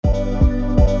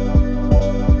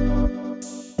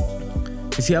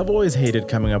You see, I've always hated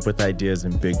coming up with ideas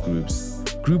in big groups.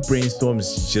 Group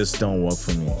brainstorms just don't work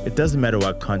for me. It doesn't matter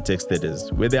what context it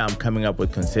is, whether I'm coming up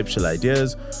with conceptual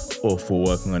ideas or for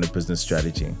working on a business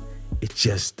strategy. It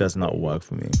just does not work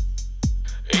for me.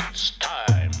 It's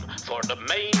time for the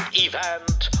main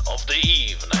event of the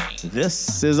evening.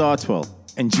 This is Artwell,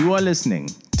 and you are listening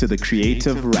to The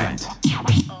Creative Rant.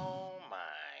 Oh my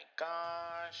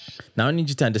gosh. Now I need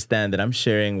you to understand that I'm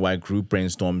sharing why group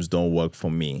brainstorms don't work for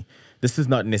me. This is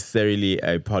not necessarily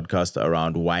a podcast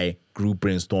around why group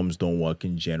brainstorms don't work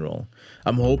in general.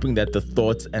 I'm hoping that the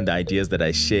thoughts and the ideas that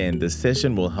I share in this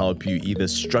session will help you either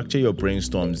structure your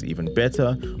brainstorms even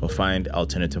better or find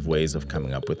alternative ways of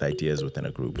coming up with ideas within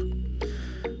a group.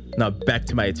 Now, back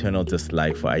to my eternal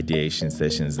dislike for ideation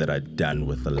sessions that are done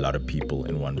with a lot of people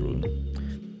in one room.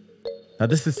 Now,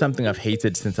 this is something I've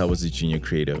hated since I was a junior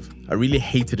creative. I really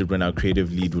hated it when our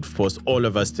creative lead would force all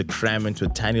of us to cram into a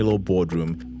tiny little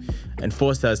boardroom and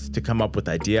force us to come up with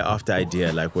idea after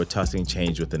idea like we're tossing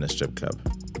change within a strip club.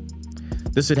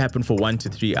 This would happen for 1 to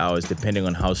 3 hours depending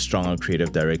on how strong our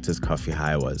creative director's coffee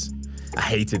high was. I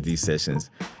hated these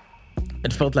sessions.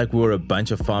 It felt like we were a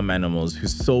bunch of farm animals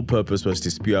whose sole purpose was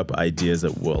to spew up ideas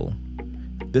at will.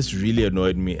 This really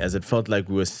annoyed me as it felt like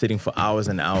we were sitting for hours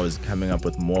and hours coming up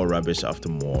with more rubbish after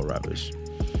more rubbish.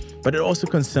 But it also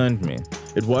concerned me.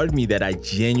 It worried me that I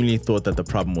genuinely thought that the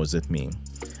problem was with me.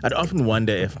 I'd often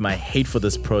wonder if my hate for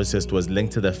this process was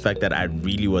linked to the fact that I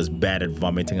really was bad at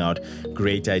vomiting out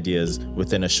great ideas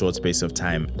within a short space of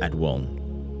time at will.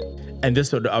 And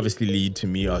this would obviously lead to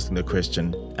me asking the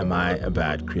question, am I a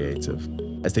bad creative?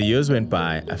 As the years went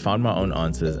by, I found my own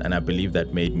answers, and I believe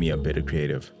that made me a better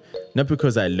creative. Not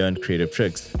because I learned creative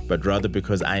tricks, but rather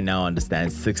because I now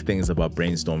understand 6 things about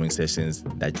brainstorming sessions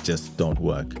that just don't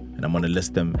work. And I'm going to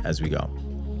list them as we go.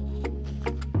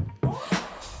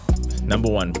 Number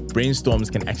 1,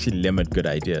 brainstorms can actually limit good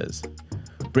ideas.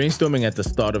 Brainstorming at the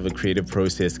start of a creative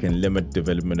process can limit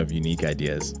development of unique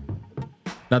ideas.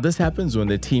 Now, this happens when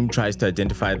the team tries to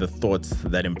identify the thoughts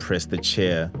that impress the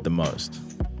chair the most.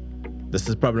 This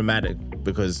is problematic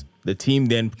because the team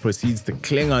then proceeds to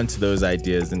cling on to those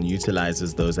ideas and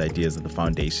utilizes those ideas as the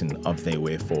foundation of their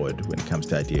way forward when it comes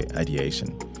to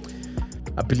ideation.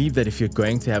 I believe that if you're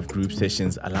going to have group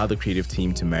sessions, allow the creative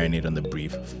team to marinate on the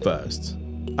brief first.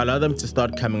 Allow them to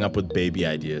start coming up with baby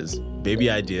ideas. Baby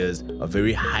ideas are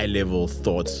very high-level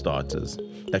thought starters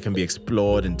that can be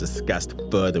explored and discussed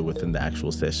further within the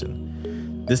actual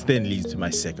session. This then leads to my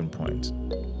second point.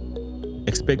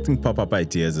 Expecting pop-up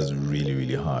ideas is really,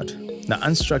 really hard. Now,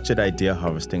 unstructured idea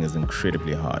harvesting is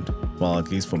incredibly hard. Well, at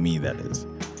least for me, that is.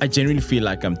 I generally feel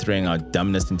like I'm throwing out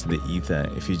dumbness into the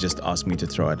ether if you just ask me to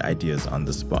throw out ideas on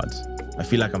the spot. I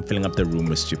feel like I'm filling up the room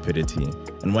with stupidity.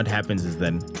 And what happens is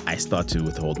then I start to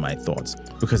withhold my thoughts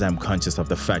because I'm conscious of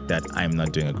the fact that I'm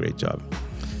not doing a great job.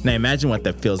 Now, imagine what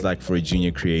that feels like for a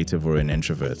junior creative or an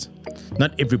introvert.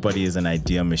 Not everybody is an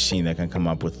idea machine that can come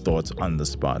up with thoughts on the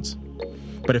spot.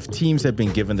 But if teams have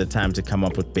been given the time to come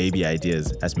up with baby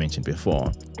ideas, as mentioned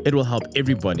before, it will help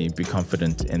everybody be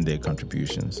confident in their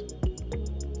contributions.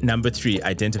 Number 3,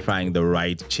 identifying the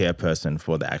right chairperson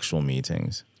for the actual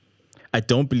meetings. I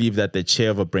don't believe that the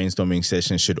chair of a brainstorming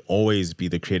session should always be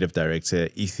the creative director,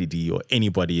 ECD, or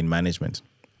anybody in management.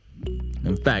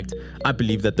 In fact, I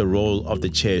believe that the role of the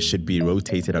chair should be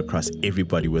rotated across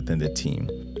everybody within the team.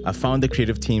 I found the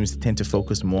creative teams tend to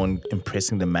focus more on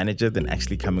impressing the manager than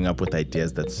actually coming up with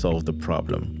ideas that solve the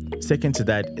problem. Second to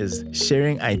that is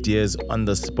sharing ideas on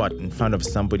the spot in front of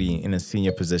somebody in a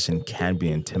senior position can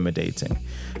be intimidating,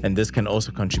 and this can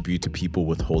also contribute to people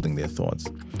withholding their thoughts.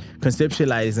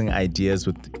 Conceptualizing ideas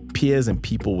with peers and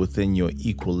people within your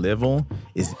equal level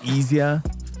is easier,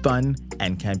 fun,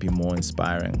 and can be more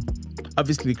inspiring.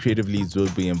 Obviously, creative leads will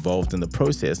be involved in the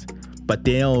process, but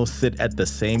they'll sit at the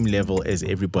same level as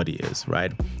everybody is,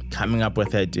 right? Coming up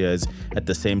with ideas at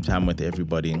the same time with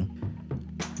everybody.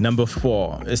 Number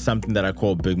 4 is something that I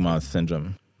call big mouth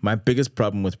syndrome. My biggest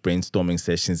problem with brainstorming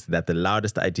sessions is that the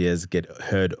loudest ideas get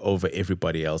heard over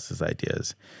everybody else's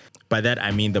ideas. By that,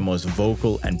 I mean the most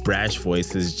vocal and brash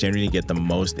voices generally get the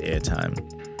most airtime.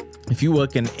 If you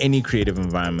work in any creative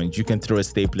environment, you can throw a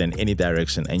staple in any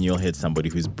direction and you'll hit somebody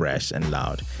who's brash and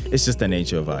loud. It's just the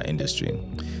nature of our industry.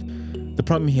 The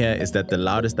problem here is that the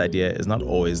loudest idea is not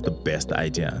always the best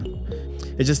idea.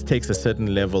 It just takes a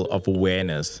certain level of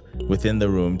awareness within the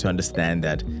room to understand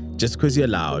that just because you're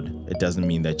loud, it doesn't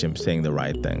mean that you're saying the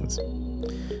right things.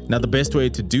 Now, the best way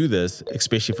to do this,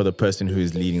 especially for the person who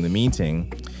is leading the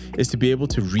meeting, is to be able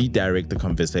to redirect the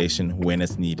conversation when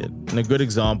it's needed. And a good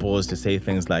example is to say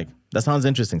things like, "That sounds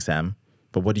interesting, Sam,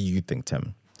 but what do you think,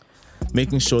 Tim?"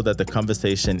 making sure that the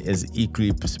conversation is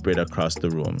equally spread across the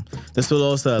room. This will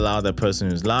also allow the person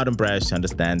who's loud and brash to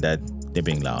understand that they're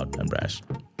being loud and brash.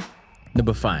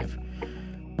 Number 5,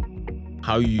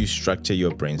 how you structure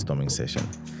your brainstorming session.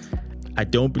 I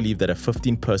don't believe that a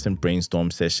 15-person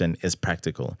brainstorm session is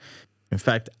practical. In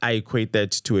fact, I equate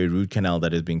that to a root canal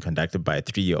that is being conducted by a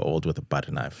 3-year-old with a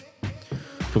butter knife.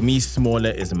 For me, smaller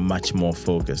is much more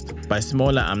focused. By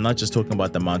smaller, I'm not just talking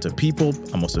about the amount of people,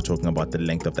 I'm also talking about the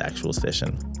length of the actual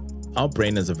session. Our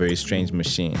brain is a very strange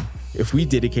machine. If we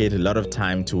dedicate a lot of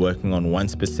time to working on one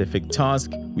specific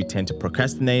task, we tend to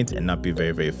procrastinate and not be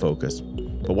very, very focused.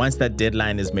 But once that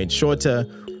deadline is made shorter,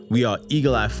 we are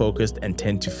eagle-eye focused and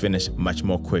tend to finish much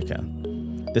more quicker.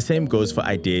 The same goes for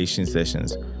ideation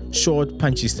sessions. Short,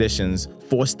 punchy sessions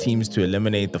force teams to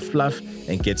eliminate the fluff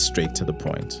and get straight to the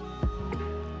point.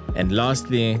 And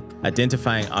lastly,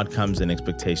 identifying outcomes and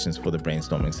expectations for the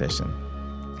brainstorming session.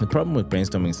 The problem with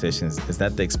brainstorming sessions is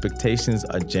that the expectations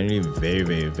are generally very,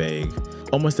 very vague,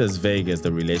 almost as vague as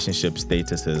the relationship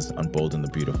statuses on Bold and the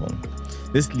Beautiful.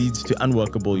 This leads to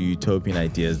unworkable utopian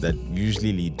ideas that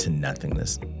usually lead to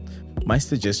nothingness. My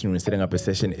suggestion when setting up a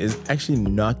session is actually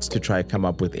not to try to come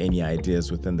up with any ideas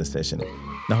within the session.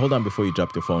 Now hold on before you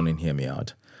drop the phone and hear me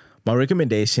out. My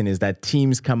recommendation is that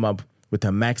teams come up with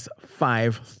a max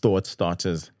 5 thought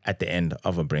starters at the end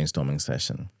of a brainstorming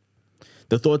session.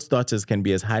 The thought starters can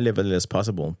be as high level as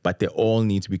possible, but they all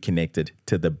need to be connected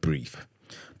to the brief.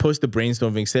 Post the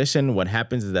brainstorming session, what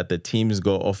happens is that the teams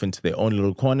go off into their own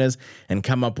little corners and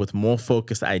come up with more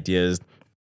focused ideas.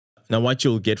 Now, what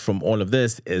you'll get from all of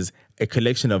this is a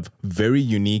collection of very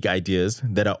unique ideas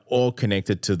that are all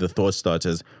connected to the thought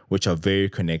starters, which are very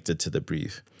connected to the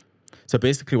brief. So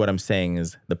basically what I'm saying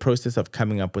is the process of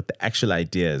coming up with the actual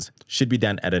ideas should be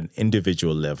done at an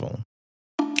individual level.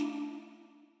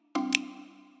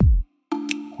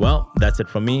 Well, that's it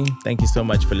from me. Thank you so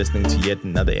much for listening to yet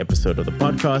another episode of the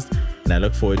podcast, and I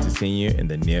look forward to seeing you in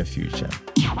the near future.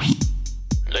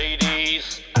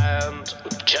 Ladies and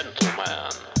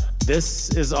gentlemen, This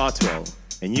is Artwell,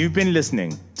 and you've been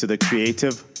listening to The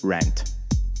Creative Rant.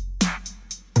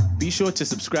 Be sure to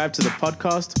subscribe to the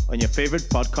podcast on your favorite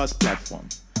podcast platform,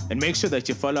 and make sure that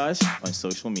you follow us on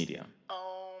social media.